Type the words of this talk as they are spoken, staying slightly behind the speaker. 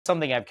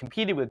something I've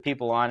competed with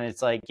people on.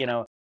 It's like,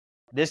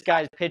 this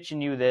guy's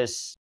pitching you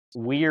this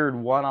weird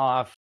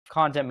one-off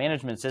content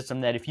management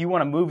system that if you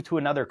want to move to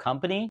another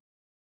company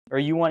or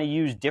you want to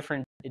use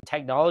different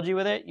technology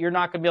with it, you're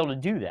not going to be able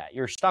to do that.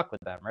 You're stuck with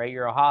them, right?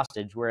 You're a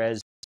hostage.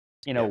 Whereas,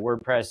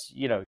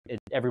 WordPress,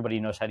 everybody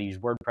knows how to use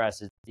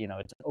WordPress. It's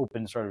an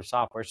open sort of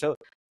software. So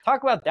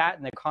talk about that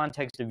in the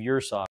context of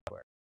your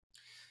software.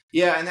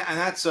 Yeah, and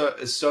that's so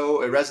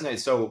it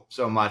resonates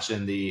so much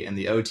in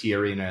the OT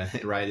arena,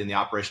 right? In the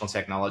operational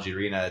technology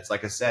arena, it's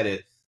like I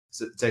said,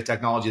 the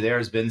technology there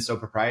has been so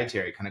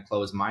proprietary, kind of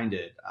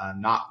closed-minded,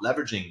 not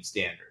leveraging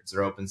standards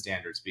or open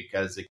standards,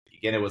 because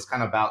again, it was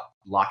kind of about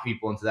locking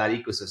people into that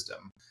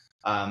ecosystem.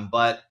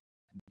 But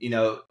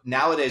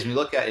nowadays, when we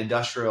look at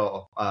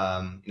industrial,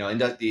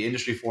 the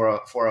Industry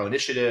 4.0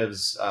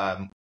 initiatives,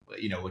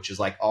 which is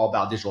like all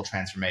about digital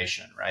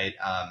transformation, right?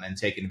 And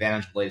taking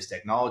advantage of the latest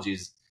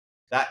technologies.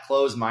 That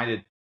closed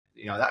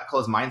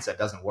mindset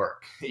doesn't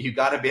work. You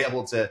got to be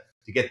able to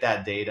get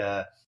that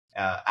data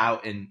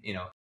out and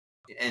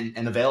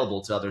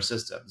available to other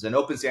systems. And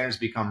open standards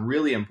become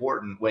really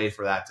important way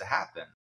for that to happen.